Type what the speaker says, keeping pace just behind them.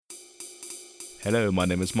Hello, my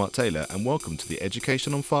name is Mark Taylor and welcome to the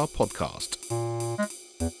Education on Fire podcast.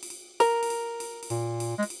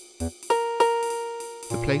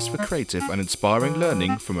 The place for creative and inspiring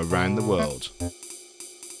learning from around the world.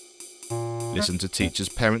 Listen to teachers,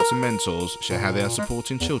 parents and mentors share how they are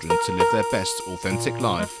supporting children to live their best authentic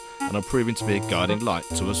life and are proving to be a guiding light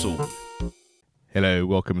to us all. Hello,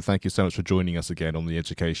 welcome and thank you so much for joining us again on the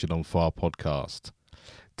Education on Fire podcast.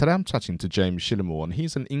 Today I'm chatting to James Shillimore, and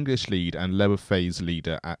he's an English lead and lower phase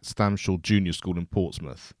leader at Stamshall Junior School in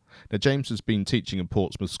Portsmouth. Now, James has been teaching in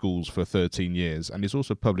Portsmouth schools for 13 years and he's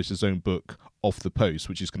also published his own book, Off the Post,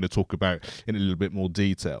 which he's going to talk about in a little bit more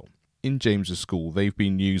detail. In James's school, they've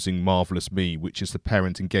been using Marvellous Me, which is the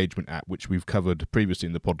parent engagement app, which we've covered previously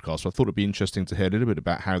in the podcast. So I thought it'd be interesting to hear a little bit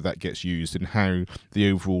about how that gets used and how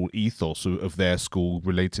the overall ethos of their school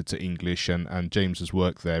related to English and James's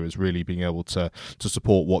work there is really being able to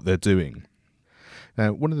support what they're doing.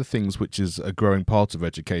 Now, one of the things which is a growing part of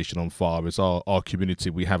Education on Fire is our community.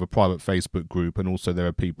 We have a private Facebook group, and also there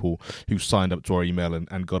are people who signed up to our email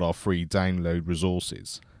and got our free download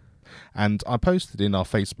resources. And I posted in our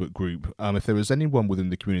Facebook group if there was anyone within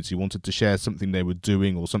the community who wanted to share something they were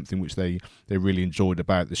doing or something which they really enjoyed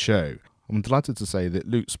about the show. I'm delighted to say that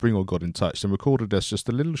Luke Springall got in touch and recorded us just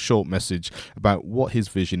a little short message about what his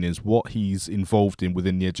vision is, what he's involved in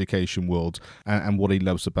within the education world, and what he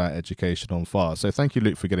loves about Education on Fire. So thank you,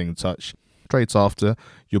 Luke, for getting in touch. Straight after,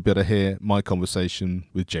 you'll be able to hear my conversation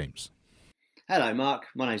with James. Hello, Mark.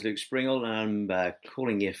 My name's Luke Springall and I'm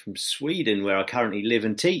calling you from Sweden, where I currently live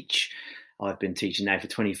and teach. I've been teaching now for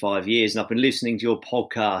 25 years and I've been listening to your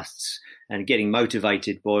podcasts and getting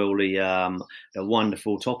motivated by all the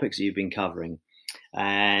wonderful topics that you've been covering.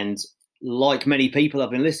 And like many people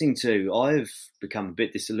I've been listening to, I've become a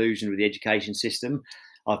bit disillusioned with the education system.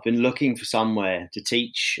 I've been looking for somewhere to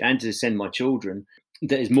teach and to send my children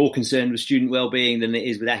that is more concerned with student well-being than it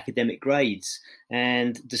is with academic grades.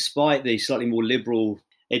 And despite the slightly more liberal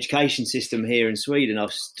education system here in Sweden,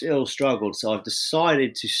 I've still struggled. So I've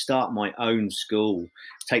decided to start my own school,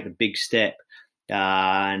 take the big step.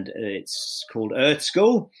 And it's called Earth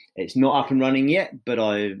School. It's not up and running yet, but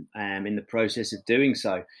I am in the process of doing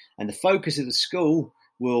so. And the focus of the school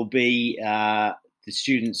will be the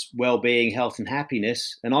students' well-being, health and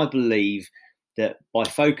happiness. And I believe that by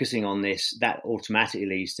focusing on this, that automatically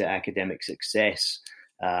leads to academic success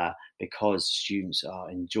because students are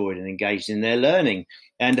enjoyed and engaged in their learning.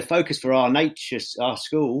 And the focus for our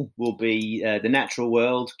school will be the natural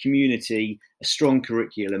world, community, a strong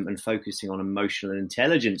curriculum, and focusing on emotional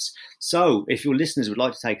intelligence. So if your listeners would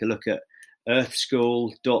like to take a look at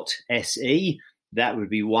earthschool.se, that would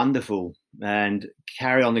be wonderful. And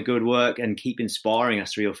carry on the good work and keep inspiring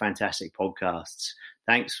us through your fantastic podcasts.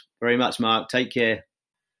 Thanks very much, Mark. Take care.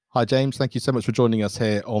 Hi, James. Thank you so much for joining us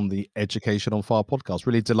here on the Education on Fire podcast.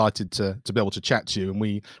 Really delighted to be able to chat to you. And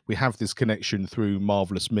we have this connection through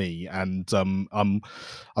Marvellous Me. And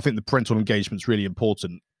I think the parental engagement is really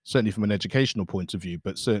important, certainly from an educational point of view,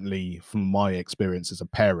 but certainly from my experience as a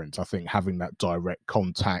parent. I think having that direct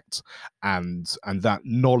contact and that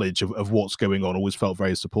knowledge of what's going on always felt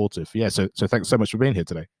very supportive. Yeah, so thanks so much for being here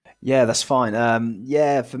today. Yeah, that's fine.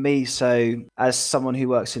 For me, so as someone who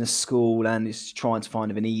works in a school and is trying to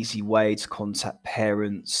find an easy way to contact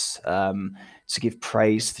parents, to give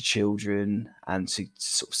praise to children and to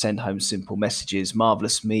sort of send home simple messages,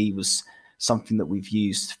 Marvellous Me was something that we've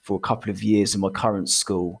used for a couple of years in my current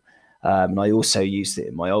school. And I also used it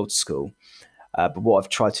in my old school. But what I've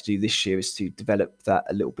tried to do this year is to develop that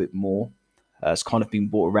a little bit more. It's kind of been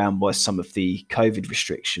brought around by some of the COVID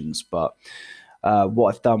restrictions, but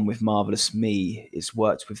what I've done with Marvellous Me is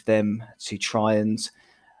worked with them to try and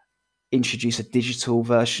introduce a digital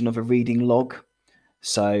version of a reading log.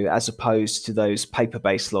 So as opposed to those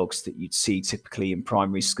paper-based logs that you'd see typically in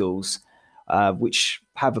primary schools, which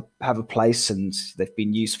have a place and they've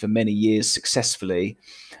been used for many years successfully.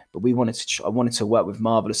 But I wanted to work with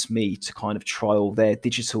Marvellous Me to kind of trial their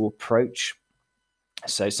digital approach.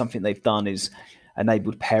 So something they've done is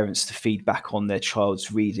enabled parents to feedback on their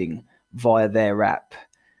child's reading via their app,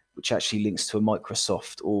 which actually links to a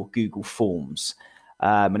Microsoft or Google Forms.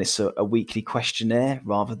 And it's a weekly questionnaire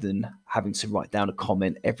rather than having to write down a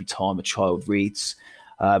comment every time a child reads.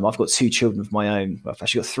 I've got two children of my own. I've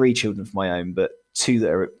actually got three children of my own, but two that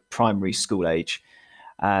are at primary school age.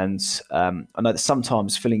 And I know that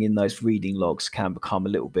sometimes filling in those reading logs can become a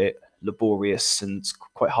little bit laborious and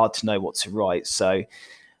quite hard to know what to write. So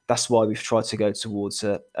that's why we've tried to go towards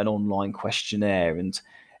an online questionnaire. And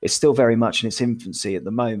it's still very much in its infancy at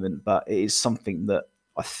the moment, but it is something that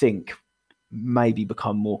I think maybe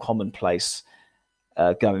become more commonplace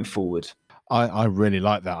going forward. I really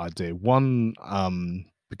like that idea. One,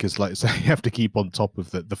 because like I say, you have to keep on top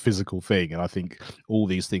of the physical thing. And I think all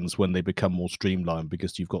these things, when they become more streamlined,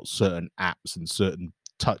 because you've got certain apps and certain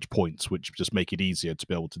touch points which just make it easier to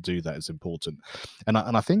be able to do that, is important. And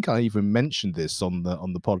I think I even mentioned this on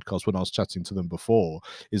the podcast when I was chatting to them before,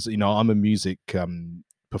 is, you know, I'm a music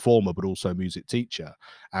performer but also a music teacher,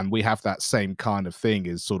 and we have that same kind of thing,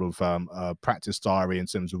 is sort of a practice diary in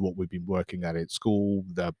terms of what we've been working at school,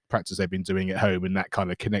 the practice they've been doing at home, and that kind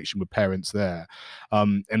of connection with parents there.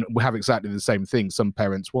 And we have exactly the same thing. Some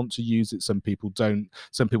parents want to use it, some people don't,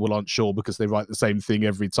 some people aren't sure because they write the same thing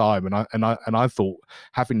every time. And I thought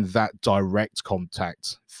having that direct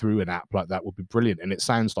contact through an app like that would be brilliant, and it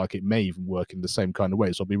sounds like it may even work in the same kind of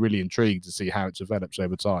way, so I'll be really intrigued to see how it develops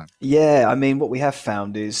over time. Yeah, I mean, what we have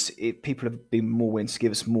found is people have been more willing to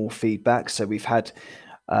give us more feedback. So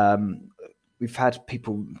um, we've had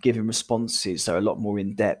people giving responses that are a lot more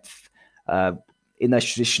in depth. In those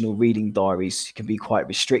traditional reading diaries, you can be quite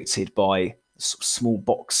restricted by small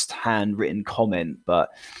boxed handwritten comment, but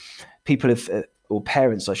people have, or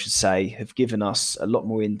parents, I should say, have given us a lot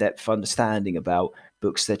more in depth understanding about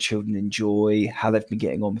books their children enjoy, how they've been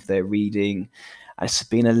getting on with their reading. And it's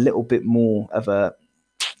been a little bit more of a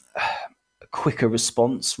quicker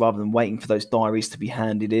response rather than waiting for those diaries to be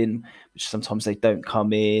handed in, which sometimes they don't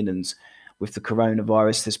come in. And with the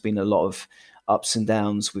coronavirus, there's been a lot of ups and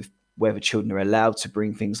downs with whether children are allowed to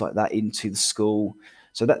bring things like that into the school.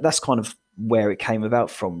 So that's kind of where it came about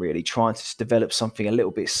from, really, trying to develop something a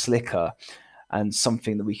little bit slicker and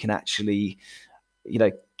something that we can actually,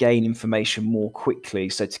 gain information more quickly.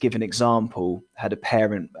 So to give an example, had a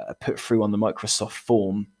parent put through on the Microsoft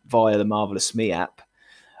form via the Marvelous Me app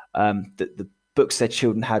that the books their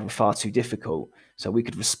children had were far too difficult. So we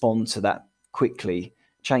could respond to that quickly,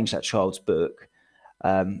 change that child's book,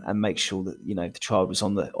 and make sure that the child was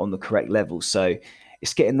on the correct level. So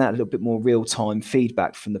it's getting that little bit more real time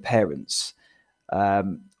feedback from the parents.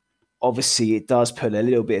 Obviously, it does put a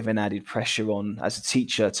little bit of an added pressure on as a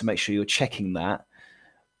teacher to make sure you're checking that.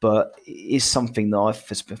 But it is something that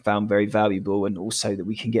I've found very valuable, and also that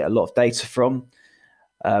we can get a lot of data from.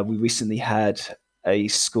 We recently had a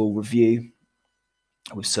school review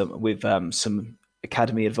with some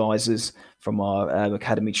academy advisors from our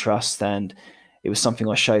academy trust, and it was something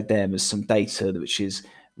I showed them as some data which is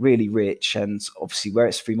really rich. And obviously, where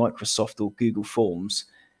it's through Microsoft or Google Forms,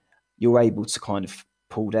 you're able to kind of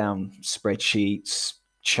pull down spreadsheets,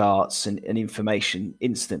 charts, and information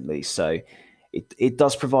instantly. So it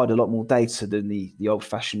does provide a lot more data than the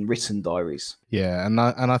old-fashioned written diaries. Yeah, and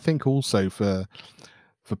I think also for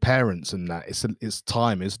parents and that, it's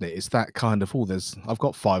time, isn't it? It's that kind of, I've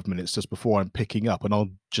got 5 minutes just before I'm picking up, and I'll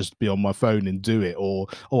just be on my phone and do it, or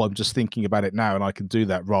I'm just thinking about it now and I can do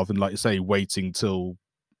that, rather than, like you say, waiting till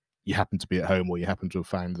you happen to be at home or you happen to have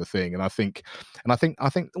found the thing. And I think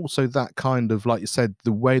also that kind of, like you said,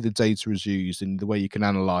 the way the data is used and the way you can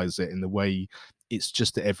analyze it and the way it's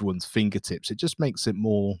just at everyone's fingertips, it just makes it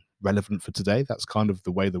more relevant for today. That's kind of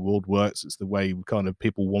the way the world works. It's the way kind of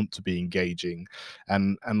people want to be engaging,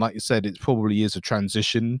 and like you said, it probably is a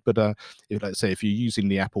transition. But if you're using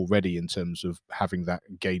the app already in terms of having that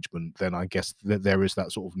engagement, then I guess that there is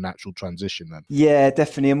that sort of natural transition then. Yeah,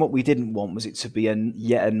 definitely. And what we didn't want was it to be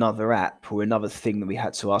yet another app or another thing that we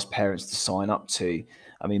had to ask parents to sign up to.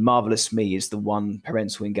 I mean, Marvelous Me is the one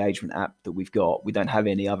parental engagement app that we've got. We don't have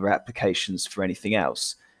any other applications for anything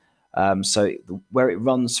else. So where it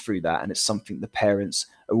runs through that, and it's something the parents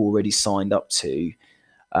are already signed up to,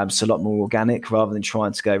 so a lot more organic, rather than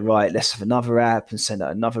trying to go, right, let's have another app and send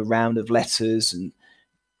out another round of letters and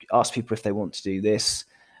ask people if they want to do this.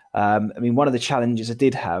 I mean, one of the challenges I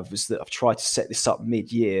did have was that I've tried to set this up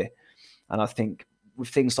mid-year, and I think with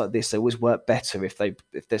things like this, they always work better if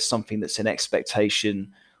there's something that's an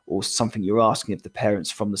expectation or something you're asking of the parents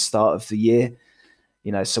from the start of the year.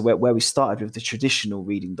 So where we started with the traditional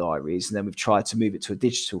reading diaries, and then we've tried to move it to a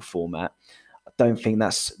digital format, I don't think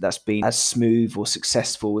that's been as smooth or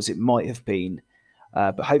successful as it might have been.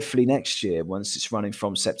 But hopefully next year, once it's running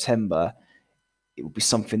from September, it will be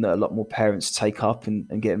something that a lot more parents take up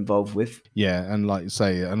and get involved with. Yeah, and like you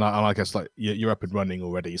say, and I guess like you're up and running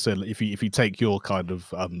already. So if you take your kind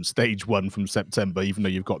of stage one from September, even though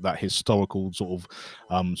you've got that historical sort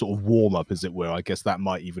of warm up, as it were, I guess that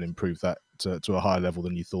might even improve that to a higher level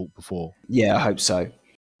than you thought before. Yeah, I hope so.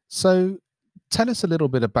 So tell us a little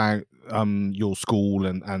bit about your school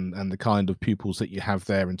and the kind of pupils that you have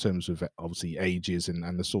there in terms of obviously ages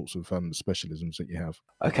and the sorts of specialisms that you have.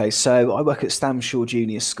 Okay, so I work at Stamshaw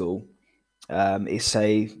Junior School. It's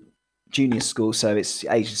a junior school, so it's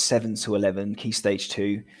ages 7 to 11, Key Stage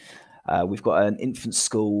 2. We've got an infant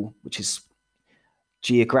school, which is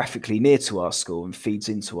geographically near to our school and feeds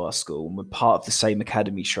into our school, and we're part of the same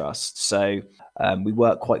academy trust. So we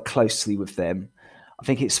work quite closely with them. I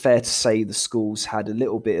think it's fair to say the school's had a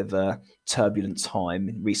little bit of a turbulent time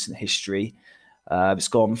in recent history. It's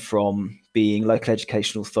gone from being local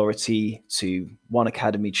education authority to one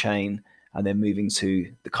academy chain, and then moving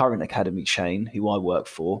to the current academy chain, who I work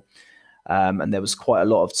for. And there was quite a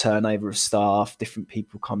lot of turnover of staff, different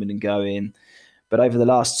people coming and going. But over the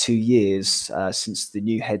last 2 years, since the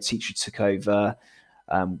new head teacher took over,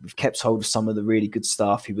 we've kept hold of some of the really good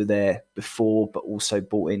staff who were there before, but also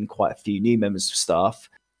brought in quite a few new members of staff.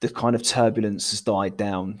 The kind of turbulence has died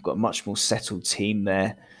down, got a much more settled team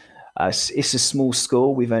there. It's a small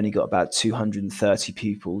school. We've only got about 230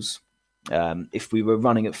 pupils. If we were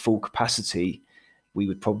running at full capacity, we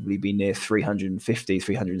would probably be near 350,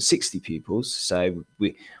 360 pupils. So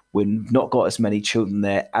we've not got as many children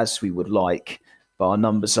there as we would like, but our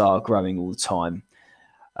numbers are growing all the time.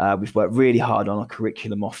 We've worked really hard on our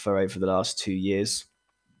curriculum offer over the last 2 years.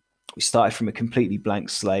 We started from a completely blank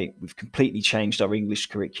slate. We've completely changed our English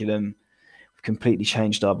curriculum. We've completely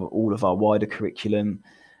changed all of our wider curriculum.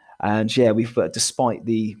 And yeah, despite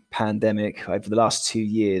the pandemic over the last 2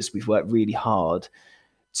 years, we've worked really hard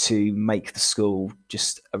to make the school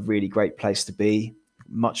just a really great place to be,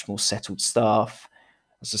 much more settled staff.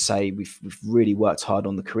 As I say, we've really worked hard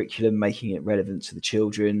on the curriculum, making it relevant to the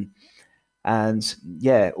children. And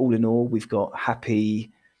yeah, all in all, we've got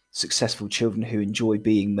happy, successful children who enjoy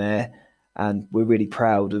being there. And we're really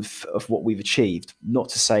proud of what we've achieved. Not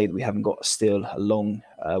to say that we haven't got still a long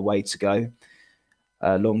way to go,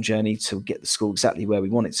 a long journey to get the school exactly where we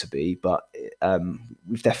want it to be. But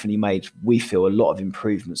we've definitely made, we feel, a lot of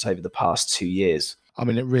improvements over the past 2 years. I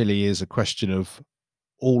mean, it really is a question of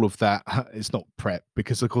all of that. It's not prep,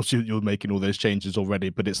 because of course you're making all those changes already,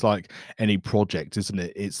 but it's like any project, isn't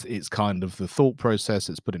it? It's kind of the thought process,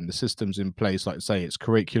 it's putting the systems in place, like say it's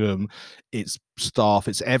curriculum, it's staff,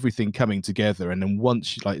 it's everything coming together. And then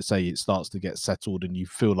once, like say, it starts to get settled and you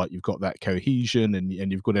feel like you've got that cohesion and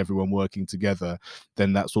you've got everyone working together,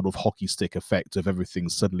 then that sort of hockey stick effect of everything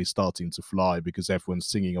suddenly starting to fly because everyone's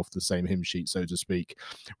singing off the same hymn sheet, so to speak,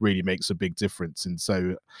 really makes a big difference. And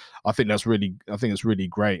so I think it's really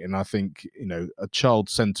great. And I think, a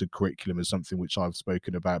child-centered curriculum is something which I've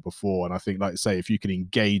spoken about before. And I think, like I say, if you can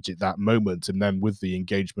engage at that moment, and then with the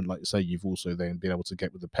engagement, like I say, you've also then been able to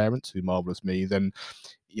get with the parents, who marvelous me, then,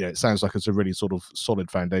 it sounds like it's a really sort of solid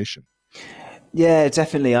foundation. Yeah,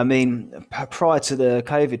 definitely. I mean, prior to the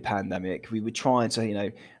COVID pandemic, we were trying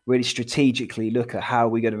to, really strategically look at how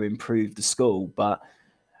we're going to improve the school. But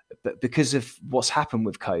because of what's happened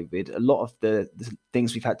with COVID, a lot of the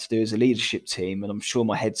things we've had to do as a leadership team, and I'm sure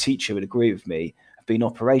my head teacher would agree with me, have been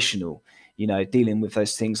operational, dealing with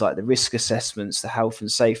those things like the risk assessments, the health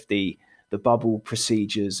and safety, the bubble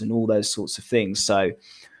procedures, and all those sorts of things. So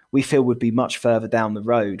we feel we'd be much further down the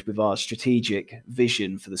road with our strategic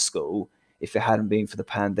vision for the school if it hadn't been for the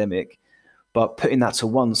pandemic. But putting that to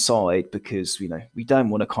one side, because, we don't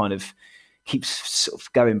want to kind of keep sort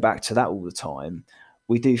of going back to that all the time.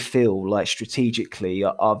 We do feel like strategically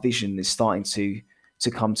our vision is starting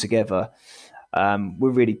to come together.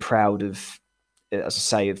 We're really proud of, as I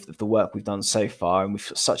say, of the work we've done so far, and we've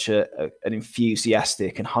got such an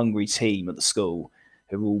enthusiastic and hungry team at the school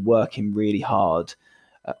who are all working really hard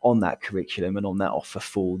on that curriculum and on that offer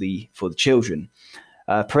for the children.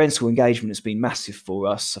 Parental engagement has been massive for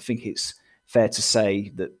us. I think it's fair to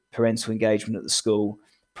say that parental engagement at the school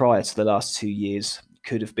prior to the last 2 years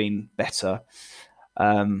could have been better.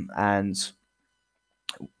 And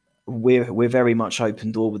we're very much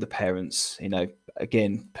open door with the parents,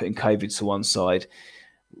 again, putting COVID to one side.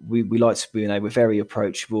 We like to be, we're very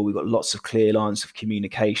approachable. We've got lots of clear lines of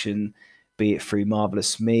communication, be it through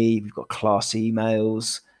Marvelous Me. We've got class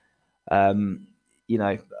emails.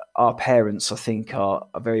 Our parents, I think, are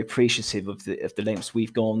very appreciative of the lengths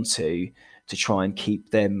we've gone to try and keep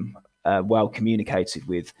them well communicated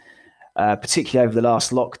with, particularly over the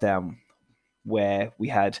last lockdown, where we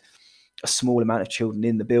had a small amount of children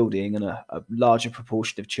in the building and a larger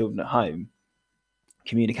proportion of children at home.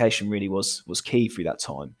 Communication really was key through that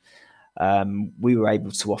time. We were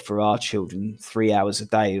able to offer our children 3 hours a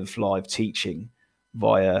day of live teaching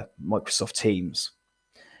via Microsoft Teams.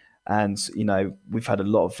 And, we've had a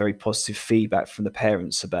lot of very positive feedback from the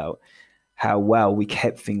parents about how well we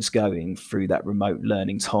kept things going through that remote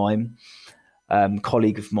learning time. A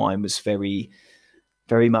colleague of mine was very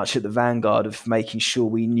much at the vanguard of making sure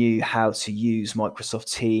we knew how to use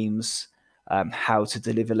Microsoft Teams, how to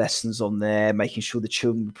deliver lessons on there, making sure the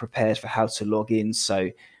children were prepared for how to log in.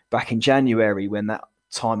 So back in January, when that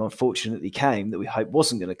time unfortunately came that we hoped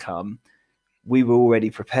wasn't going to come, we were already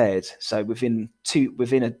prepared. So within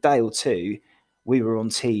a day or two, we were on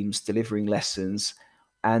Teams delivering lessons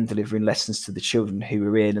and delivering lessons to the children who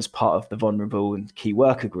were in as part of the vulnerable and key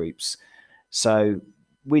worker groups. So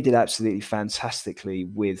we did absolutely fantastically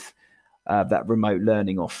with that remote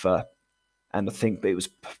learning offer. And I think it was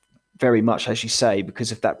very much, as you say,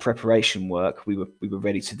 because of that preparation work, we were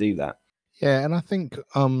ready to do that. Yeah, and I think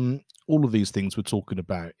all of these things we're talking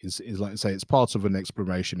about is like I say, it's part of an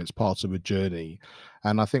exploration, it's part of a journey.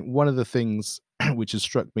 And I think one of the things which has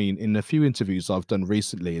struck me in a few interviews I've done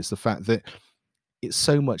recently is the fact that it's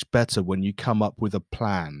so much better when you come up with a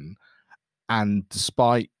plan, and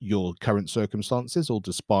despite your current circumstances or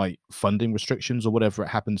despite funding restrictions or whatever it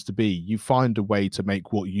happens to be, you find a way to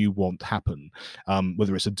make what you want happen.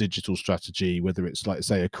 Whether it's a digital strategy, whether it's, like I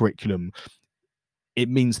say, a curriculum, it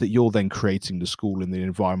means that you're then creating the school and the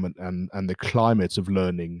environment and the climate of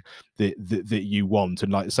learning that you want.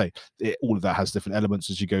 And like I say, all of that has different elements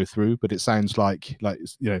as you go through, but it sounds like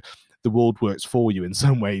the world works for you in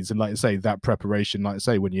some ways. And like I say, that preparation, like I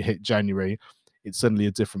say, when you hit January, it's suddenly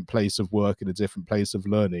a different place of work and a different place of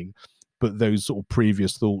learning. But those sort of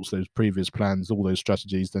previous thoughts, those previous plans, all those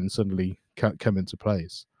strategies then suddenly come into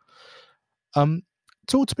place.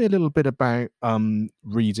 Talk to me a little bit about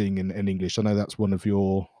reading and English. I know that's one of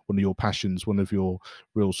your passions, one of your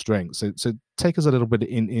real strengths. So take us a little bit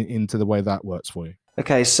into the way that works for you.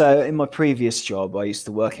 Okay, so in my previous job, I used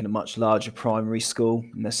to work in a much larger primary school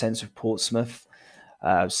in the centre of Portsmouth.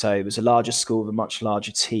 So it was a larger school with a much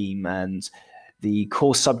larger team, and the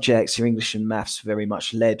core subjects, your English and maths, very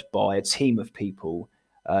much led by a team of people,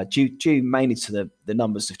 due mainly to the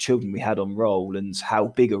numbers of children we had on roll and how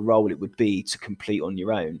big a role it would be to complete on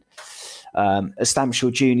your own. At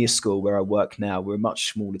Stampshaw Junior School, where I work now, we're a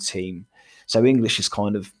much smaller team. So English is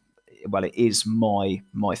kind of, well, it is my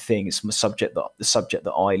thing. It's the subject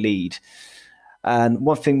that I lead. And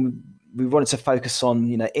one thing we wanted to focus on,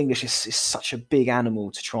 English is such a big animal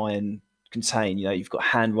to try and contain. You've got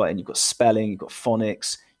handwriting, you've got spelling, you've got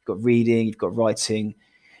phonics, you've got reading, you've got writing.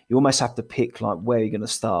 You almost have to pick where you're going to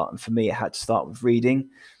start. And for me, it had to start with reading.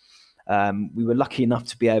 We were lucky enough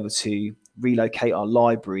to be able to relocate our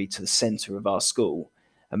library to the centre of our school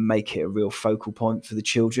and make it a real focal point for the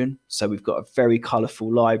children. So we've got a very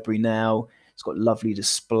colourful library now. It's got lovely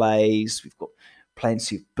displays. We've got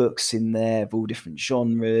plenty of books in there of all different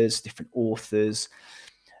genres, different authors.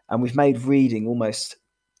 And we've made reading almost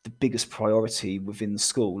the biggest priority within the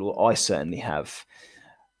school, or I certainly have.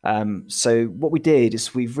 So what we did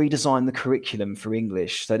is we've redesigned the curriculum for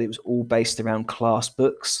English so that it was all based around class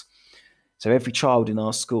books. So every child in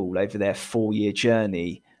our school over their 4-year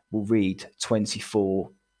journey will read 24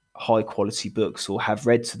 high quality books, or have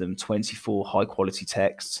read to them 24 high quality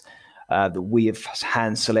texts that we have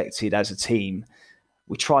hand selected as a team.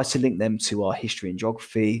 We try to link them to our history and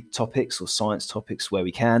geography topics or science topics where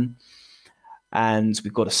we can. And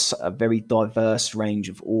we've got a very diverse range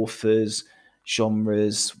of authors,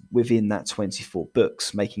 genres within that 24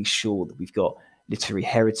 books, making sure that we've got literary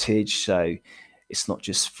heritage. So it's not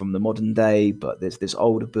just from the modern day, but there's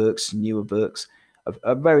older books, newer books,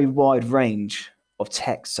 a very wide range of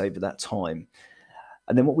texts over that time.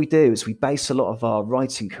 And then what we do is we base a lot of our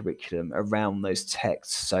writing curriculum around those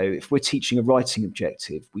texts. So if we're teaching a writing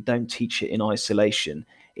objective, we don't teach it in isolation.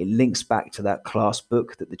 It links back to that class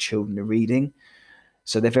book that the children are reading.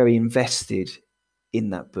 So they're very invested in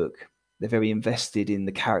that book. They're very invested in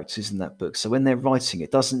the characters in that book. So when they're writing,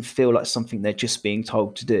 it doesn't feel like something they're just being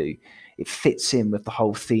told to do. It fits in with the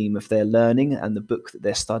whole theme of their learning and the book that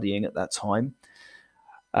they're studying at that time.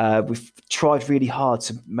 We've tried really hard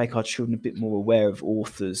to make our children a bit more aware of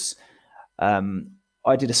authors.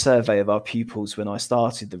 I did a survey of our pupils when I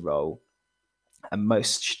started the role, and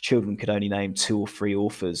most children could only name 2 or 3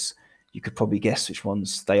 authors. You could probably guess which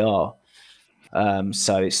ones they are.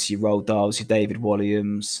 So it's your Roald Dahls, your David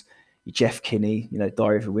Walliams, your Jeff Kinney,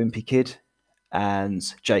 Diary of a Wimpy Kid, and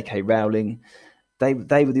J.K. Rowling. They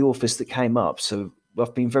were the authors that came up. So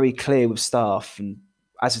I've been very clear with staff, and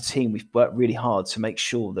as a team, we've worked really hard to make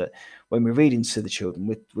sure that when we're reading to the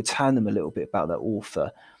children, we're telling them a little bit about that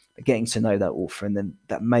author, getting to know that author, and then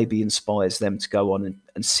that maybe inspires them to go on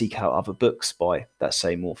and seek out other books by that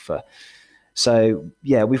same author. So,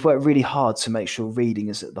 yeah, we've worked really hard to make sure reading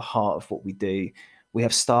is at the heart of what we do. We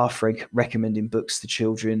have staff recommending books to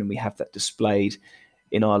children, and we have that displayed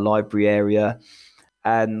in our library area.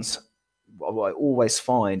 And what I always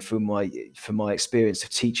find from my experience of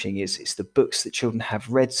teaching is it's the books that children have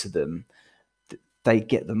read to them that they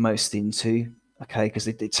get the most into, okay, because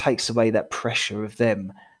it takes away that pressure of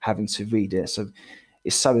them having to read it. So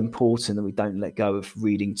it's so important that we don't let go of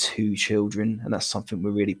reading to children. And that's something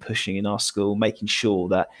we're really pushing in our school, making sure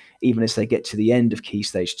that even as they get to the end of Key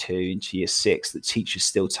Stage 2 into Year 6, that teachers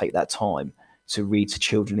still take that time to read to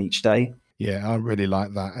children each day. Yeah, I really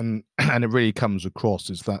like that, and it really comes across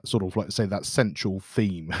as that sort of, like, say, that central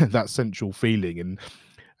theme, that central feeling,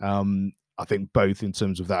 and I think both in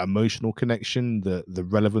terms of that emotional connection, the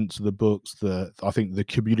relevance of the books, I think the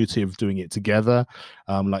community of doing it together,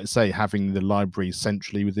 like say having the library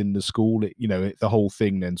centrally within the school, the whole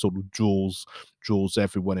thing then sort of draws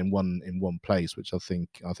everyone in one place, which I think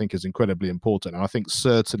is incredibly important, and I think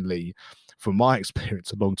certainly, from my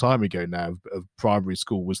experience a long time ago now of primary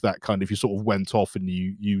school, was that kind of, you sort of went off and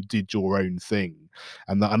you did your own thing,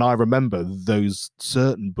 and I remember those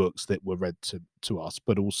certain books that were read to us,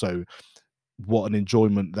 but also what an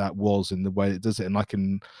enjoyment that was in the way it does it.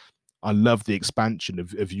 And I love the expansion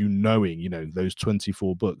of you knowing, those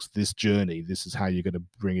 24 books, this journey, this is how you're going to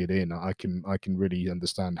bring it in. I can really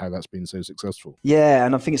understand how that's been so successful. Yeah,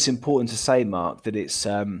 and I think it's important to say, Mark, that it's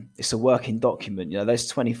a working document. Those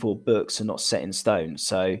 24 books are not set in stone.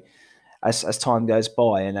 So as time goes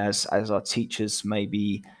by, and as our teachers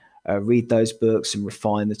maybe read those books and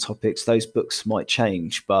refine the topics, those books might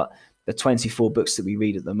change. But the 24 books that we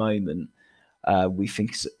read at the moment, we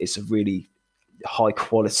think it's a really high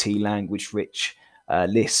quality, language rich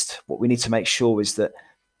list. What we need to make sure is that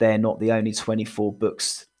they're not the only 24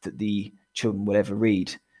 books that the children will ever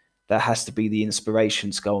read. There has to be the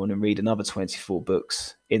inspiration to go on and read another 24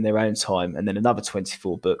 books in their own time, and then another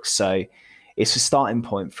 24 books. So it's a starting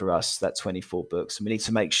point for us, that 24 books, and we need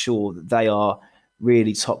to make sure that they are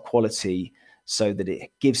really top quality, so that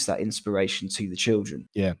it gives that inspiration to the children.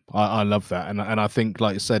 Yeah, I love that, and I think,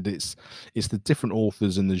 like I said, it's the different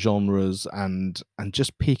authors and the genres, and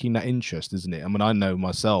just piquing that interest, isn't it? I mean, I know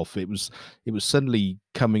myself, it was suddenly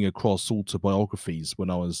coming across autobiographies when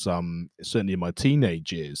I was certainly in my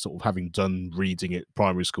teenage years, sort of having done reading at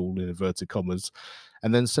primary school in inverted commas,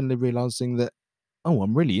 and then suddenly realizing that, oh,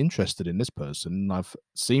 I'm really interested in this person, and I've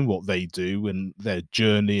seen what they do and their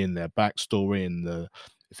journey and their backstory, and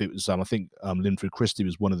if it was, I think Linford Christie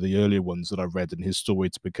was one of the earlier ones that I read, and his story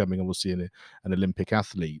to becoming obviously an Olympic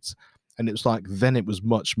athlete. And it was like, then it was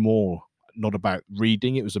much more not about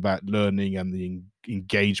reading, it was about learning and the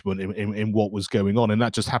engagement in what was going on. And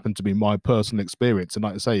that just happened to be my personal experience. And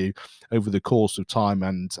like I say, over the course of time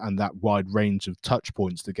and that wide range of touch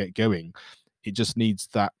points to get going, it just needs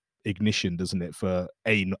that ignition, doesn't it, for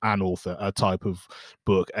an author, a type of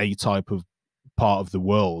book, a type of part of the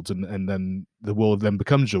world, and then the world then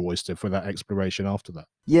becomes your oyster for that exploration after that.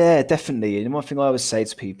 Yeah, definitely. And one thing I always say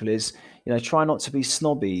to people is, try not to be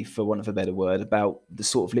snobby, for want of a better word, about the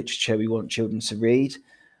sort of literature we want children to read.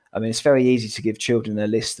 I mean, it's very easy to give children a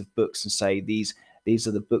list of books and say, these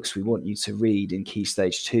are the books we want you to read in Key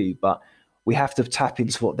Stage 2, but we have to tap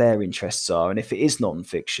into what their interests are. And if it is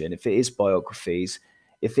non-fiction, if it is biographies,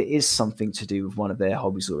 if it is something to do with one of their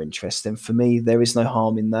hobbies or interests, then for me, there is no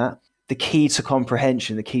harm in that. The key to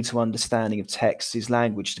comprehension, the key to understanding of text is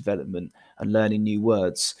language development and learning new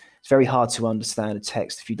words. It's very hard to understand a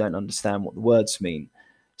text if you don't understand what the words mean.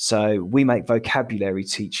 So we make vocabulary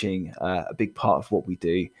teaching a big part of what we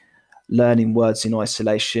do, learning words in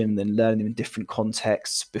isolation, then learning them in different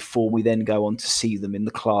contexts before we then go on to see them in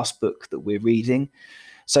the class book that we're reading.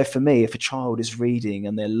 So for me, if a child is reading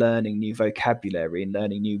and they're learning new vocabulary and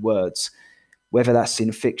learning new words, whether that's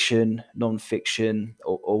in fiction, non-fiction,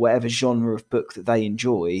 or whatever genre of book that they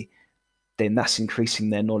enjoy, then that's increasing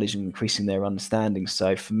their knowledge and increasing their understanding.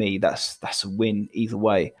 So for me, that's a win either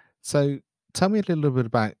way. So tell me a little bit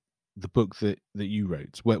about the book that you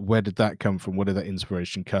wrote. Where did that come from? Where did that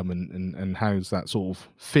inspiration come, and how does that sort of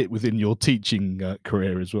fit within your teaching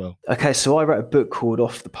career as well? Okay, so I wrote a book called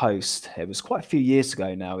Off the Post. It was quite a few years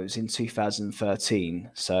ago now. It was in 2013.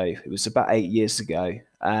 So it was about 8 years ago.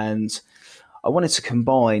 And I wanted to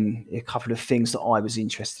combine a couple of things that I was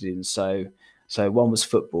interested in. So one was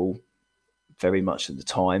football, very much at the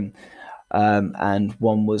time, and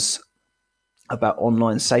one was about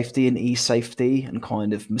online safety and e-safety and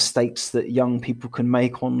kind of mistakes that young people can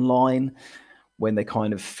make online when they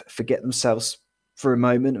kind of forget themselves for a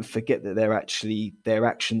moment and forget that their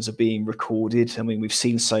actions are being recorded. I mean, we've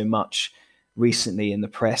seen so much recently in the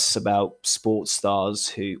press about sports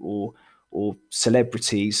stars or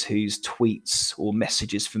celebrities whose tweets or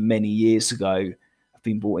messages from many years ago have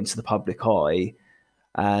been brought into the public eye.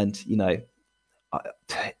 And,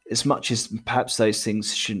 as much as perhaps those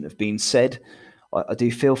things shouldn't have been said, I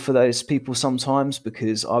do feel for those people sometimes,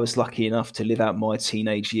 because I was lucky enough to live out my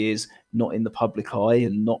teenage years not in the public eye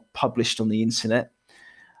and not published on the internet.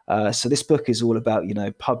 So this book is all about,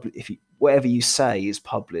 whatever you say is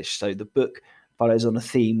published. So the book follows on a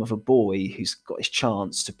theme of a boy who's got his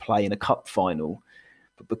chance to play in a cup final,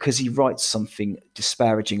 but because he writes something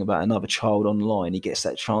disparaging about another child online, he gets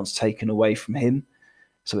that chance taken away from him.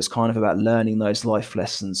 So it's kind of about learning those life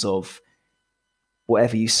lessons of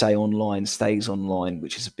whatever you say online stays online,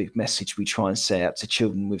 which is a big message we try and say out to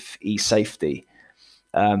children with e-safety,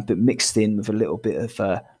 but mixed in with a little bit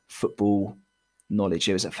of football knowledge.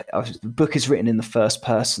 The book is written in the first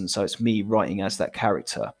person, so it's me writing as that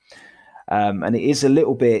character. And it is a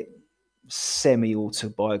little bit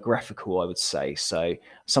semi-autobiographical, I would say. So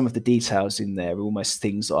some of the details in there are almost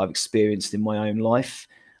things that I've experienced in my own life,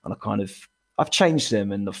 and I've changed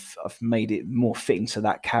them and I've made it more fitting to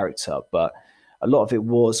that character. But a lot of it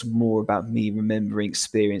was more about me remembering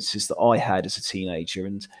experiences that I had as a teenager,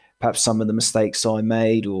 and perhaps some of the mistakes I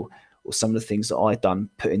made or some of the things that I'd done,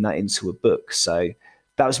 putting that into a book. So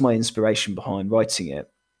that was my inspiration behind writing it.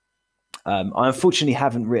 I unfortunately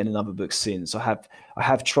haven't written another book since. I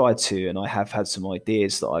have tried to, and I have had some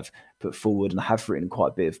ideas that I've put forward, and I have written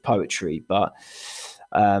quite a bit of poetry, but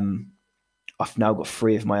I've now got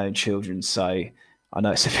 3 of my own children, so I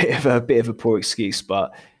know it's a bit of a poor excuse,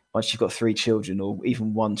 but once you've got 3 children or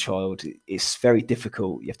even 1 child, it's very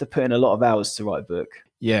difficult. You have to put in a lot of hours to write a book.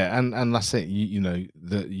 Yeah, and that's it. You know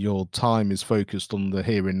that your time is focused on the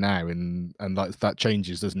here and now, and that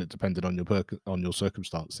changes, doesn't it, depending on your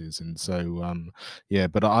circumstances. And so, yeah.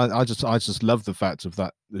 But I just love the fact of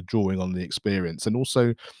that, the drawing on the experience, and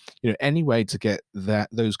also, any way to get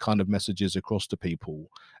those kind of messages across to people,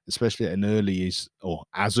 especially at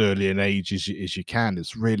as early an age as you can,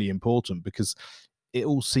 is really important, because it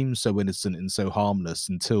all seems so innocent and so harmless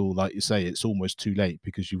until, like you say, it's almost too late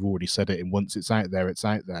because you've already said it. And once it's out there, it's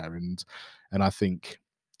out there. And I think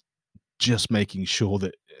just making sure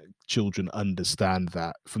that children understand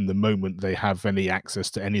that from the moment they have any access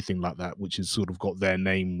to anything like that, which has sort of got their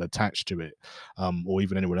name attached to it, or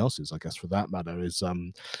even anyone else's, I guess, for that matter,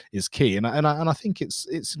 is key. And I think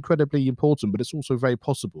it's incredibly important, but it's also very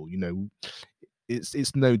possible.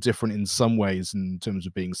 It's no different in some ways in terms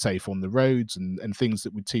of being safe on the roads and things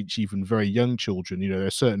that we teach even very young children. There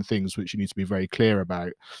are certain things which you need to be very clear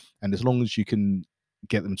about, and as long as you can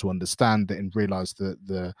get them to understand it and realize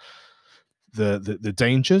the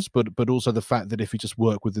dangers, but also the fact that if you just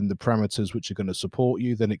work within the parameters which are going to support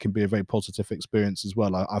you, then it can be a very positive experience as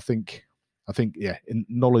well. I think, yeah,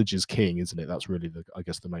 knowledge is king, isn't it? That's really I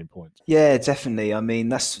guess the main point. Yeah, definitely. I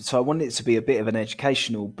mean, so I wanted it to be a bit of an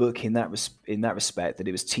educational book in that respect, that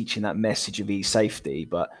it was teaching that message of e-safety,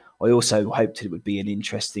 but I also hoped it would be an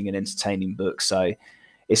interesting and entertaining book. So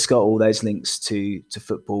it's got all those links to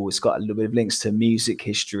football. It's got a little bit of links to music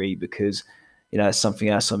history, because it's something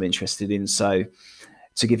else I'm interested in. So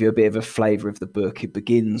to give you a bit of a flavour of the book, it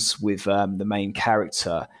begins with the main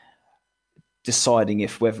character deciding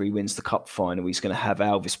whether he wins the cup final, he's going to have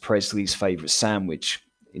Elvis Presley's favourite sandwich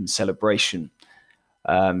in celebration.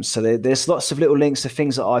 So there's lots of little links to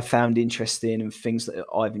things that I found interesting and things that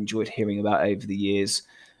I've enjoyed hearing about over the years.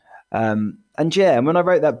 And when I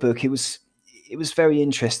wrote that book, it was very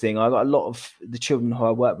interesting. I got a lot of the children who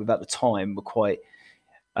I worked with at the time were quite,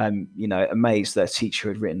 amazed that a teacher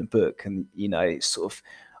had written a book. And, it's sort of,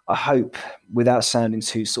 I hope, without sounding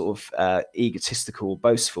too sort of egotistical or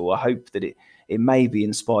boastful, I hope that it maybe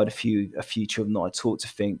inspired a few children that I taught to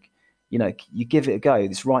think, you give it a go.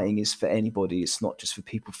 This writing is for anybody. It's not just for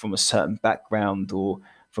people from a certain background or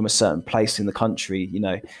from a certain place in the country,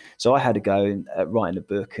 So I had a go at writing a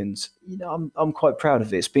book, and, I'm quite proud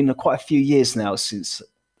of it. It's been quite a few years now since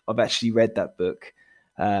I've actually read that book,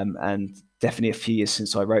 and definitely a few years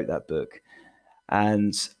since I wrote that book.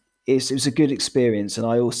 And it was a good experience. And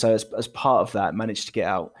I also, as part of that, managed to get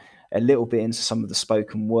out a little bit into some of the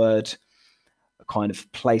spoken word kind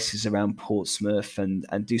of places around Portsmouth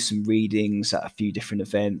and do some readings at a few different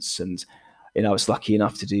events. And, I was lucky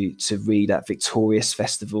enough to read at Victorious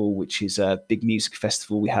Festival, which is a big music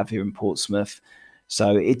festival we have here in Portsmouth.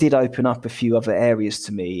 So it did open up a few other areas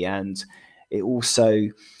to me. And it also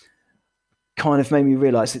kind of made me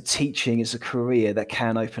realize that teaching is a career that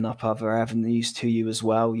can open up other avenues to you as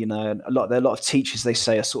well. There are a lot of teachers, they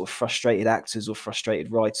say, are sort of frustrated actors or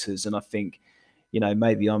frustrated writers. And I think,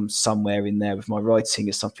 maybe I'm somewhere in there with my writing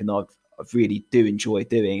is something I really do enjoy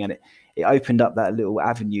doing. And it opened up that little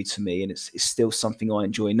avenue to me, and it's still something I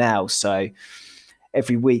enjoy now. So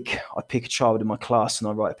every week I pick a child in my class and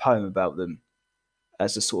I write a poem about them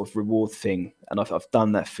as a sort of reward thing. And I've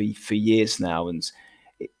done that for years now. And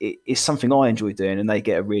it's something I enjoy doing, and they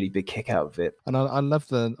get a really big kick out of it. And I love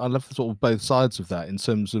the sort of both sides of that, in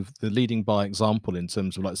terms of the leading by example, in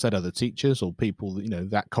terms of, like I said, other teachers or people that,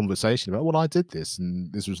 that conversation about, well, I did this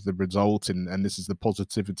and this was the result, and this is the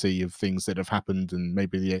positivity of things that have happened, and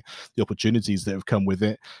maybe the opportunities that have come with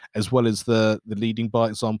it, as well as the leading by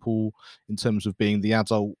example in terms of being the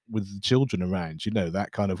adult with the children around,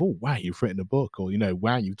 that kind of, oh wow, you've written a book, or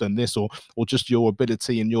wow, you've done this, or just your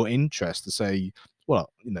ability and your interest to say, well,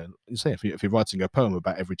 you say if you're writing a poem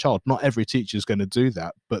about every child, not every teacher is going to do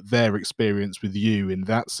that, but their experience with you in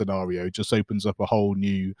that scenario just opens up a whole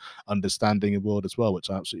new understanding of the world as well, which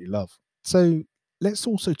I absolutely love. So let's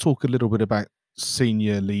also talk a little bit about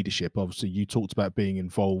senior leadership. Obviously, you talked about being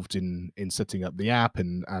involved in setting up the app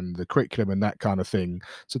and the curriculum and that kind of thing.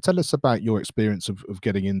 So tell us about your experience of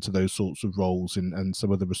getting into those sorts of roles and some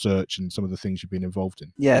of the research and some of the things you've been involved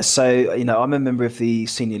in. Yeah, so I'm a member of the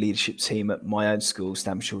senior leadership team at my own school,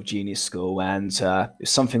 Stamford Junior School, and it's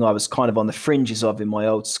something I was kind of on the fringes of in my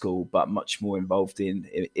old school, but much more involved in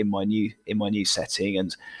my new setting.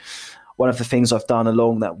 And one of the things I've done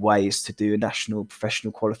along that way is to do a national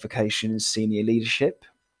professional qualification in senior leadership.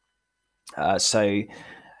 So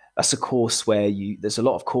that's a course where there's a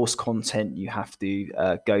lot of course content. You have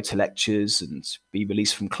to go to lectures and be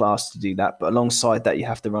released from class to do that. But alongside that, you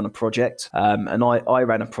have to run a project. And I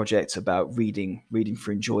ran a project about reading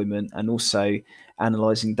for enjoyment, and also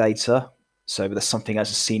analysing data. So that's something,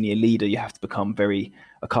 as a senior leader, you have to become very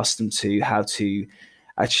accustomed to, how to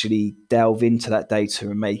actually delve into that data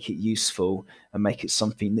and make it useful and make it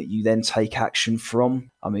something that you then take action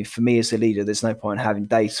from. I mean, for me as a leader, there's no point in having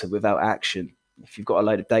data without action. If you've got a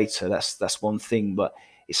load of data, that's one thing, but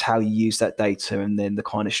it's how you use that data and then the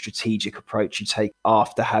kind of strategic approach you take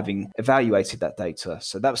after having evaluated that data.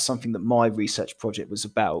 So that was something that my research project was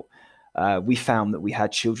about. We found that we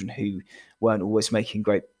had children who weren't always making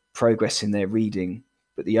great progress in their reading,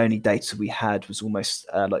 but the only data we had was almost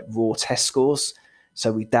like raw test scores. So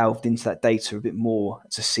we delved into that data a bit more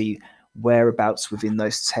to see whereabouts within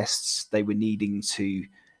those tests they were needing to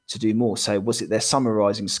do more. So was it their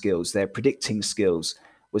summarizing skills, their predicting skills?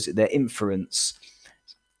 Was it their inference?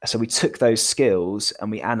 So we took those skills and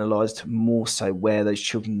we analysed more so where those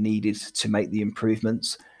children needed to make the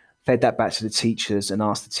improvements, fed that back to the teachers and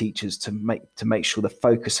asked the teachers to make sure the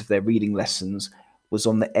focus of their reading lessons was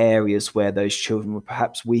on the areas where those children were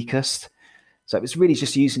perhaps weakest. So it was really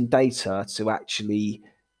just using data to actually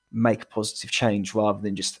make a positive change, rather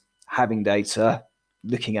than just having data,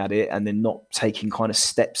 looking at it, and then not taking kind of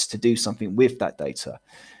steps to do something with that data.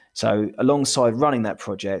 So alongside running that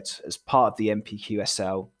project, as part of the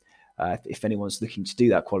NPQSL, if anyone's looking to do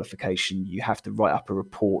that qualification, you have to write up a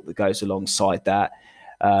report that goes alongside that,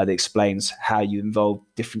 that explains how you involve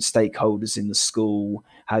different stakeholders in the school,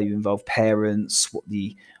 how you involve parents, what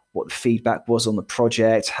the feedback was on the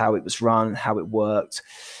project, how it was run, how it worked.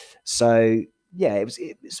 So yeah, it was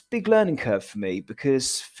a big learning curve for me,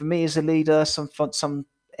 because for me as a leader, some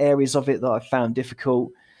areas of it that I found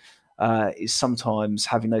difficult is sometimes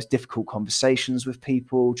having those difficult conversations with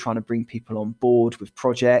people, trying to bring people on board with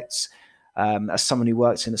projects. As someone who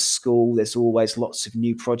works in a school, there's always lots of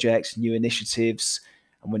new projects, new initiatives.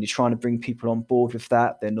 And when you're trying to bring people on board with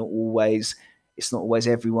that, it's not always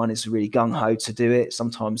everyone is really gung-ho to do it.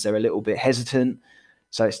 Sometimes they're a little bit hesitant.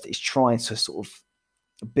 So it's trying to sort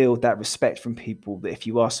of build that respect from people, that if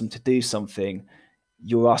you ask them to do something,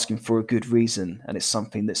 you're asking for a good reason, and it's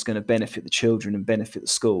something that's going to benefit the children and benefit the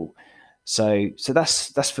school. So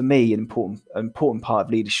that's for me an important part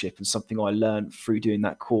of leadership, and something I learned through doing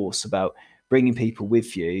that course, about bringing people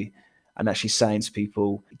with you and actually saying to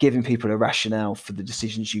people, giving people a rationale for the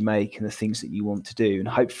decisions you make and the things that you want to do, and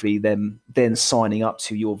hopefully them then signing up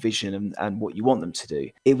to your vision and what you want them to do.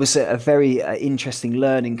 It was a very interesting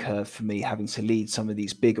learning curve for me, having to lead some of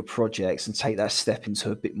these bigger projects and take that step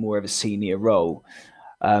into a bit more of a senior role.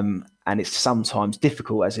 And it's sometimes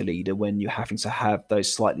difficult as a leader when you're having to have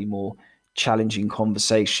those slightly more challenging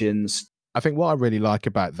conversations. I think what I really like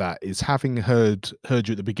about that is, having heard you at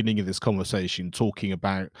the beginning of this conversation talking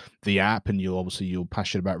about the app, and you're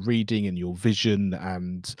passionate about reading and your vision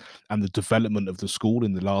and the development of the school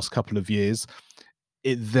in the last couple of years.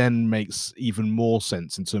 It then makes even more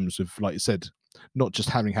sense in terms of, like you said, not just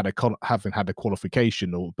having had a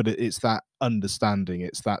qualification, but it's that understanding,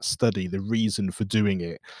 it's that study, the reason for doing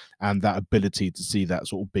it, and that ability to see that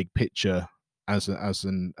sort of big picture as like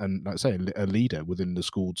I say, a leader within the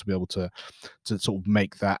school, to be able to sort of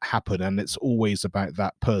make that happen. And it's always about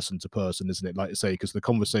that person to person, isn't it? Like you say, because the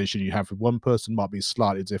conversation you have with one person might be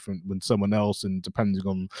slightly different with someone else, and depending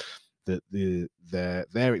on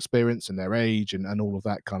their experience and their age and all of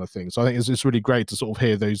that kind of thing. So I think it's really great to sort of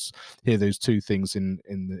hear those two things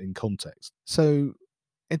in context. So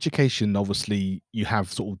education, obviously you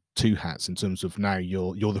have sort of two hats in terms of now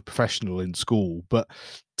you're the professional in school, but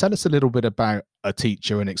tell us a little bit about a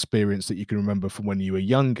teacher and experience that you can remember from when you were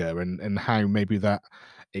younger, and how maybe that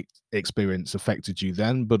experience affected you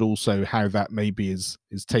then, but also how that maybe is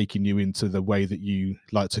taking you into the way that you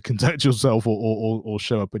like to conduct yourself or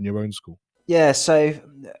show up in your own school. Yeah, so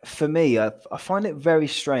for me, I find it very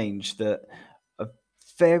strange that a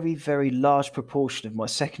very, very large proportion of my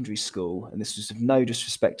secondary school, and this was of no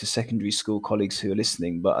disrespect to secondary school colleagues who are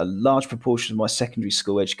listening, but a large proportion of my secondary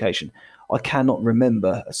school education, I cannot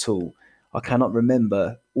remember at all. I cannot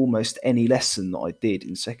remember almost any lesson that I did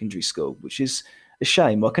in secondary school, which is a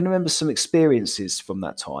shame. I can remember some experiences from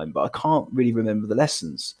that time, but I can't really remember the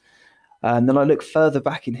lessons. And then I look further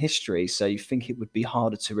back in history, so you think it would be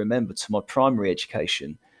harder to remember, to my primary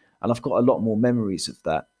education. And I've got a lot more memories of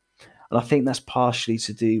that. And I think that's partially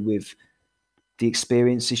to do with the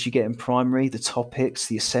experiences you get in primary, the topics,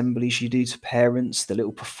 the assemblies you do to parents, the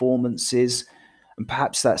little performances. And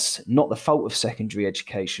perhaps that's not the fault of secondary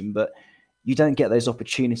education, but you don't get those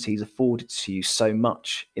opportunities afforded to you so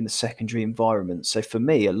much in the secondary environment. So for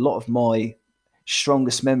me, a lot of my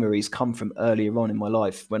strongest memories come from earlier on in my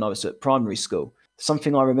life when I was at primary school.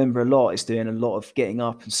 Something I remember a lot is doing a lot of getting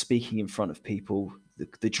up and speaking in front of people,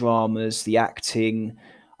 the dramas, the acting.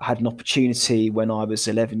 I had an opportunity when I was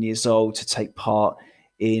 11 years old to take part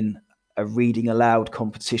in a reading aloud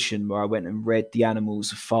competition where I went and read The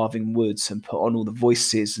Animals of Farthing Woods and put on all the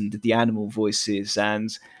voices and did the animal voices,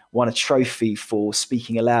 and won a trophy for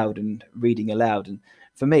speaking aloud and reading aloud. And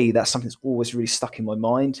for me, that's something that's always really stuck in my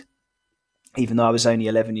mind, even though I was only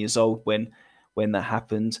 11 years old when that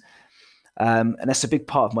happened. And that's a big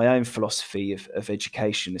part of my own philosophy of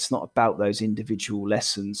education. It's not about those individual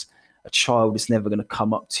lessons. A child is never going to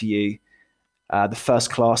come up to you. The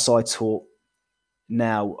first class I taught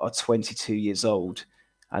now are 22 years old.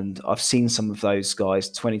 And I've seen some of those guys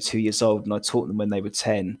 22 years old, and I taught them when they were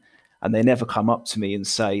 10. And they never come up to me and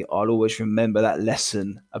say, I'll always remember that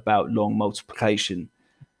lesson about long multiplication.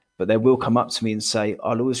 But they will come up to me and say,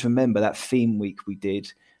 I'll always remember that theme week we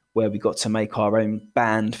did where we got to make our own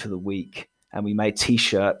band for the week. And we made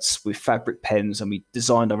T-shirts with fabric pens and we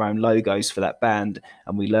designed our own logos for that band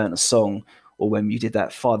and we learned a song. Or when we did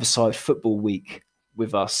that five-a-side football week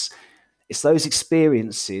with us. It's those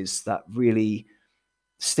experiences that really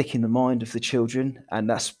stick in the mind of the children. And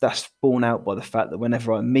that's borne out by the fact that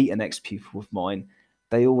whenever I meet an ex-pupil of mine,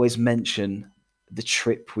 they always mention the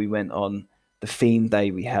trip we went on, the theme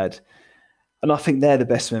day we had. And I think they're the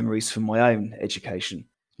best memories from my own education.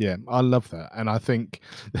 Yeah, I love that. And I think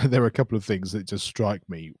there are a couple of things that just strike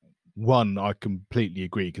me. One, I completely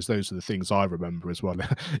agree, because those are the things I remember as well.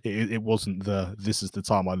 It wasn't this is the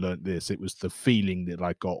time I learned this. It was the feeling that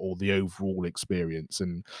I got, or the overall experience.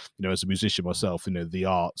 And, as a musician myself, the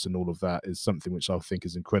arts and all of that is something which I think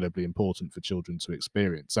is incredibly important for children to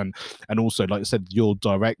experience. And also, like I said, your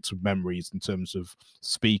direct memories in terms of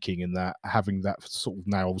speaking and that, having that sort of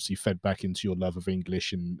now obviously fed back into your love of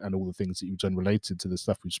English and all the things that you've done related to the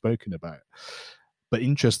stuff we've spoken about. But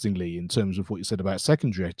interestingly, in terms of what you said about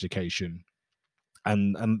secondary education,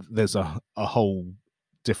 and there's a whole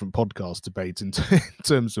different podcast debate in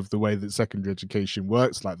terms of the way that secondary education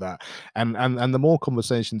works like that. And the more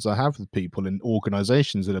conversations I have with people in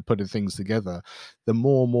organizations that are putting things together, the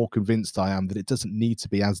more and more convinced I am that it doesn't need to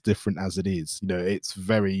be as different as it is. It's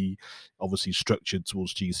very obviously structured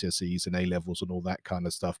towards GCSEs and A levels and all that kind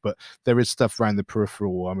of stuff, but there is stuff around the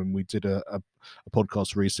peripheral. I mean, we did a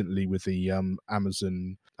podcast recently with the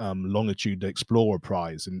Amazon Longitude Explorer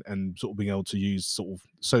Prize, and sort of being able to use sort of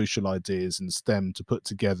social ideas and STEM to put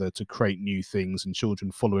together to create new things, and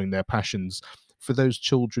children following their passions for those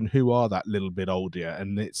children who are that little bit older.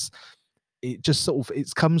 And it just sort of,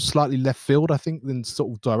 it comes slightly left field, I think, than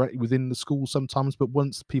sort of directly within the school sometimes. But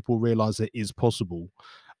once people realize it is possible,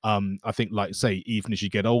 I think, like say, even as you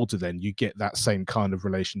get older, then you get that same kind of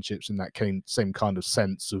relationships and that same kind of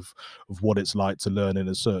sense of what it's like to learn in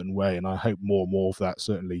a certain way. And I hope more and more of that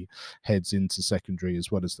certainly heads into secondary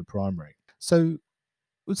as well as the primary. So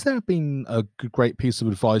has there been a great piece of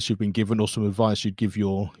advice you've been given, or some advice you'd give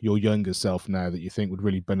your younger self now that you think would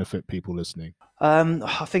really benefit people listening?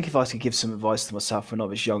 I think if I could give some advice to myself when I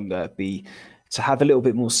was younger, it'd be to have a little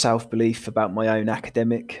bit more self-belief about my own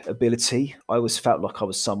academic ability. I always felt like I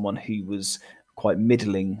was someone who was quite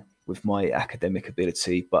middling with my academic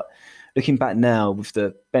ability. But looking back now with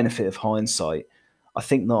the benefit of hindsight, I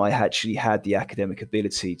think that I actually had the academic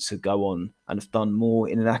ability to go on and have done more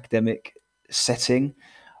in an academic setting.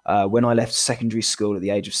 When I left secondary school at the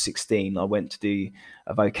age of 16, I went to do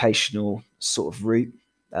a vocational sort of route.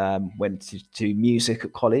 Went to do music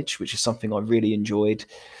at college, which is something I really enjoyed.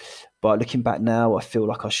 But looking back now, I feel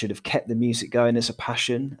like I should have kept the music going as a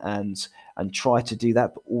passion and tried to do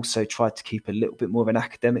that, but also tried to keep a little bit more of an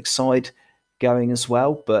academic side going as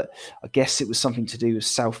well. But I guess it was something to do with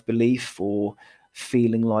self-belief or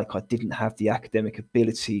feeling like I didn't have the academic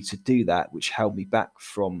ability to do that, which held me back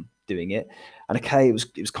from doing it. And okay, it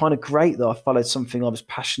was kind of great that I followed something I was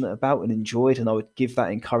passionate about and enjoyed, and I would give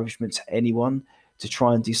that encouragement to anyone to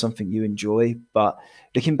try and do something you enjoy. But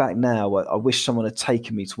looking back now, I wish someone had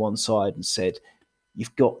taken me to one side and said,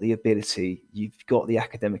 "You've got the ability, you've got the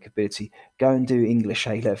academic ability. Go and do English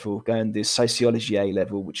A level, go and do sociology A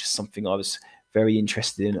level," which is something I was very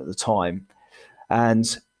interested in at the time. And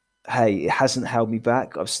hey, it hasn't held me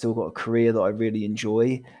back. I've still got a career that I really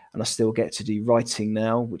enjoy, and I still get to do writing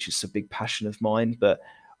now, which is a big passion of mine. But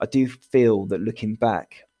I do feel that looking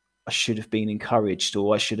back, I should have been encouraged,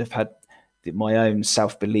 or I should have had my own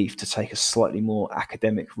self belief to take a slightly more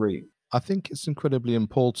academic route. I think it's incredibly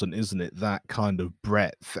important, isn't it, that kind of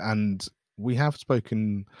breadth? And we have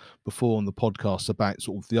spoken before on the podcast about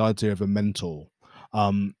sort of the idea of a mentor.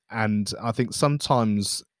 And I think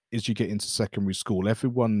sometimes as you get into secondary school,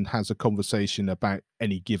 everyone has a conversation about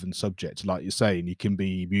any given subject. Like you're saying, it can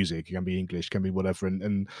be music, it can be English, it can be whatever.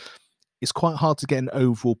 And it's quite hard to get an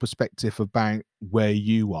overall perspective about where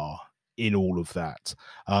you are in all of that.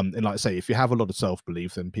 And like I say, if you have a lot of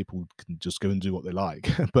self-belief, then people can just go and do what they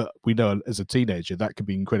like. But we know as a teenager, that can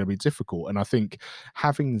be incredibly difficult. And I think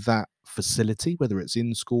having that facility, whether it's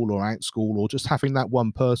in school or out school, or just having that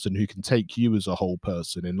one person who can take you as a whole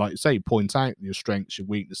person and, like you say, point out your strengths, your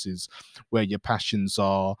weaknesses, where your passions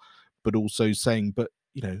are, but also saying, but,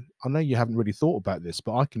 you know, I know you haven't really thought about this,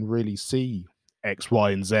 but I can really see X,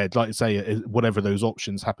 Y, and Z, like you say, whatever those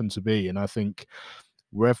options happen to be. And I think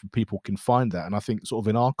wherever people can find that, and I think sort of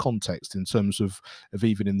in our context, in terms of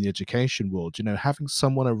even in the education world, you know, having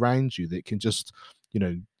someone around you that can just, you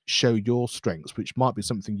know, show your strengths, which might be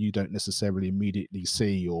something you don't necessarily immediately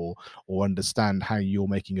see or understand how you're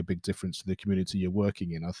making a big difference to the community you're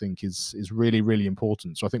working in, I think is really, really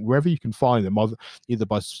important. So I think wherever you can find them, either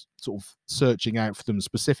by sort of searching out for them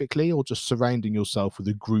specifically, or just surrounding yourself with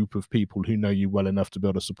a group of people who know you well enough to be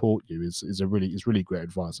able to support you, is really great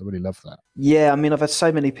advice. I really love that. Yeah, I mean, I've had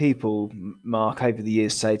so many people, Mark, over the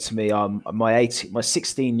years say to me, my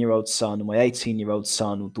 16-year-old son and my 18-year-old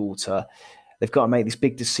son or daughter, they've got to make these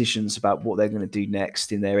big decisions about what they're going to do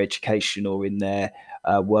next in their education or in their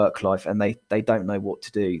work life, and they don't know what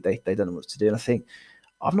to do. They don't know what to do. And I think,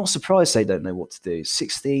 I'm not surprised they don't know what to do.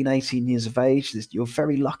 16, 18 years of age, you're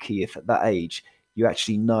very lucky if at that age you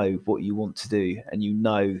actually know what you want to do and you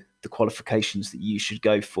know the qualifications that you should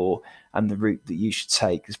go for and the route that you should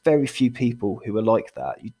take. There's very few people who are like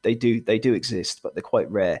that. They do exist, but they're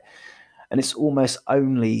quite rare. And it's almost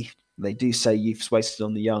only, they do say youth's wasted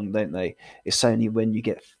on the young, don't they? It's only when you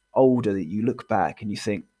get older that you look back and you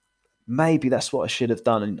think, maybe that's what I should have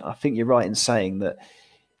done. And I think you're right in saying that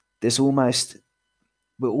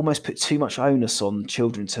we almost put too much onus on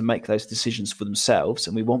children to make those decisions for themselves,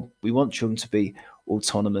 and we want children to be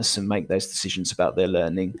autonomous and make those decisions about their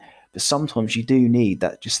learning. But sometimes you do need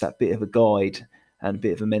that bit of a guide and a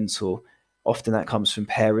bit of a mentor. Often that comes from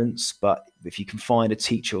parents, but if you can find a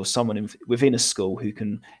teacher or someone within a school who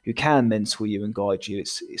can mentor you and guide you,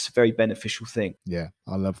 it's a very beneficial thing. Yeah,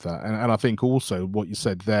 I love that, and I think also what you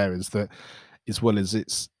said there is that, as well as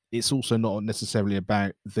it's also not necessarily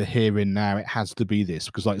about the here and now. It has to be this,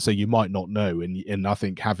 because like I say, you might not know, and I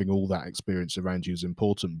think having all that experience around you is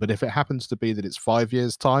important. But if it happens to be that it's 5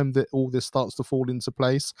 years time that all this starts to fall into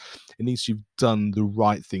place, it means you've done the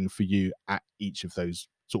right thing for you at each of those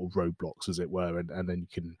sort of roadblocks, as it were, and then you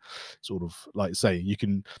can sort of, like say, you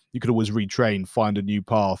can always retrain, find a new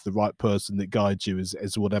path, the right person that guides you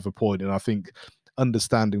as whatever point. And I think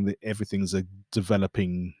understanding that everything's a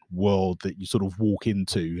developing world that you sort of walk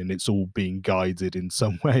into, and it's all being guided in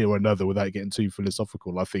some way or another without getting too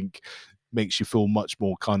philosophical, I think makes you feel much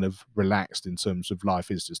more kind of relaxed in terms of life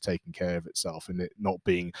is just taking care of itself, and it not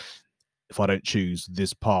being, if I don't choose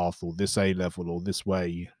this path or this A level or this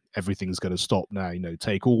way, everything's going to stop now. You know,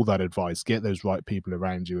 take all that advice, get those right people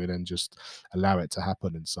around you, and then just allow it to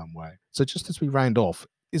happen in some way. So just as we round off,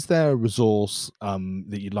 is there a resource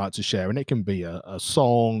that you'd like to share? And it can be a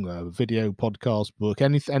song, a video, podcast, book,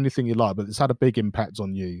 anything you like, but it's had a big impact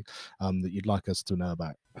on you that you'd like us to know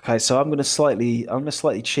about. Okay, so I'm going to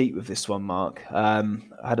slightly cheat with this one, Mark. I've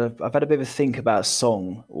had a bit of a think about a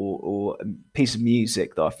song or a piece of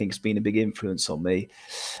music that I think has been a big influence on me.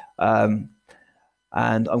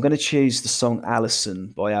 And I'm going to choose the song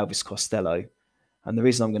Alison by Elvis Costello. And the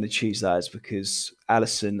reason I'm going to choose that is because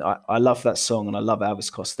Alison, I love that song and I love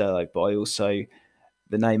Elvis Costello, but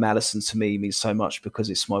the name Alison to me means so much because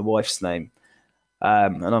it's my wife's name.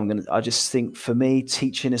 And I just think for me,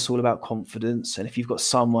 teaching is all about confidence. And if you've got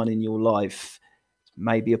someone in your life,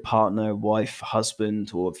 maybe a partner, a wife, a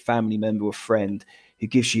husband, or a family member or friend who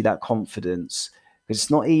gives you that confidence, because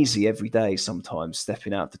it's not easy every day sometimes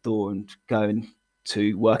stepping out the door and going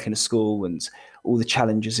to work in a school and all the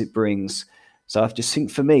challenges it brings. So I just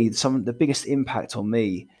think for me, the biggest impact on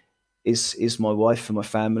me is my wife and my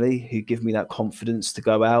family, who give me that confidence to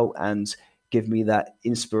go out and give me that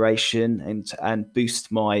inspiration and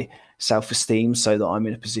boost my self-esteem so that I'm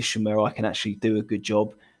in a position where I can actually do a good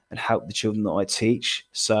job and help the children that I teach.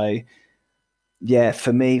 So yeah,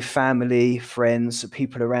 for me, family, friends,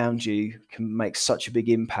 people around you can make such a big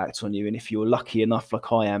impact on you. And if you're lucky enough,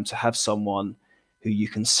 like I am, to have someone who you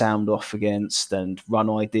can sound off against and run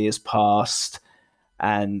ideas past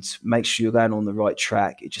and make sure you're going on the right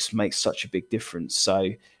track, it just makes such a big difference. So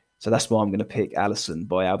that's why I'm going to pick Alison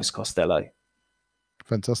by Elvis Costello.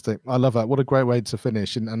 Fantastic. I love that. What a great way to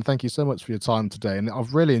finish. And thank you so much for your time today. And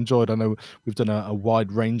I've really enjoyed, I know we've done a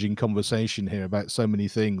wide ranging conversation here about so many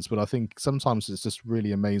things, but I think sometimes it's just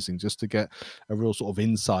really amazing just to get a real sort of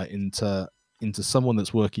insight into someone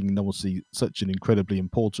that's working in obviously such an incredibly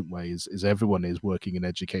important way as everyone is working in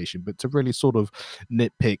education, but to really sort of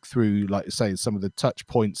nitpick through, like you say, some of the touch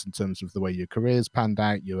points in terms of the way your career's panned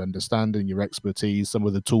out, your understanding, your expertise, some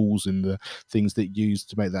of the tools and the things that you use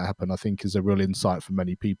to make that happen, I think is a real insight for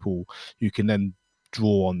many people who can then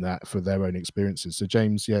draw on that for their own experiences. So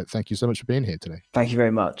James, thank you so much for being here today. Thank you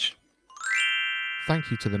very much.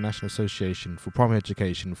 Thank you to the National Association for Primary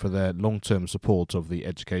Education for their long-term support of the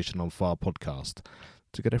Education on Fire podcast.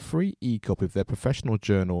 To get a free e-copy of their professional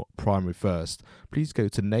journal, Primary First, please go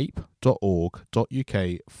to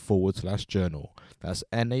nape.org.uk/journal. That's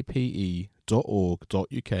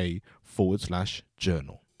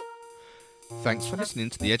nape.org.uk/journal. Thanks for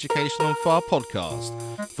listening to the Education on Fire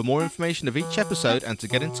podcast. For more information of each episode and to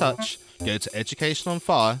get in touch, go to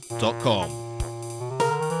educationonfire.com.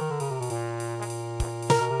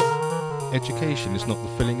 Education is not the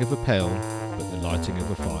filling of a pail, but the lighting of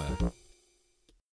a fire.